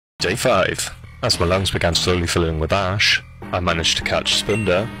Day 5. As my lungs began slowly filling with ash, I managed to catch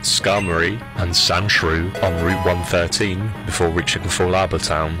Spunda, Skarmory, and Sandshrew on Route 113 before reaching Fall Arbor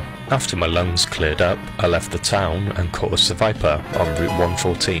Town. After my lungs cleared up, I left the town and caught a Seviper on Route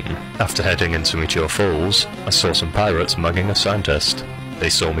 114. After heading into Meteor Falls, I saw some pirates mugging a scientist. They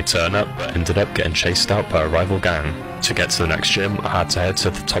saw me turn up, but ended up getting chased out by a rival gang. To get to the next gym, I had to head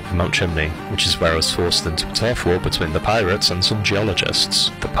to the top of Mount Chimney, which is where I was forced into a turf war between the pirates and some geologists.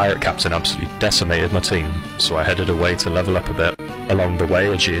 The pirate captain absolutely decimated my team, so I headed away to level up a bit. Along the way,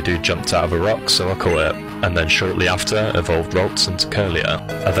 a Geodude jumped out of a rock, so I caught it, and then shortly after, evolved Ralts into Curlier.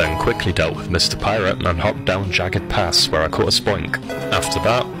 I then quickly dealt with Mr. Pirate and hopped down Jagged Pass, where I caught a Spoink. After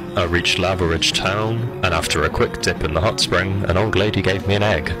that, I reached Lavaridge town, and after a quick dip in the hot spring, an old lady gave me an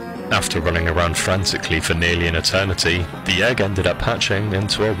egg. After running around frantically for nearly an eternity, the egg ended up hatching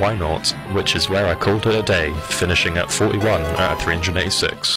into a Wynot, which is where I called it a day, finishing at 41 out of 386.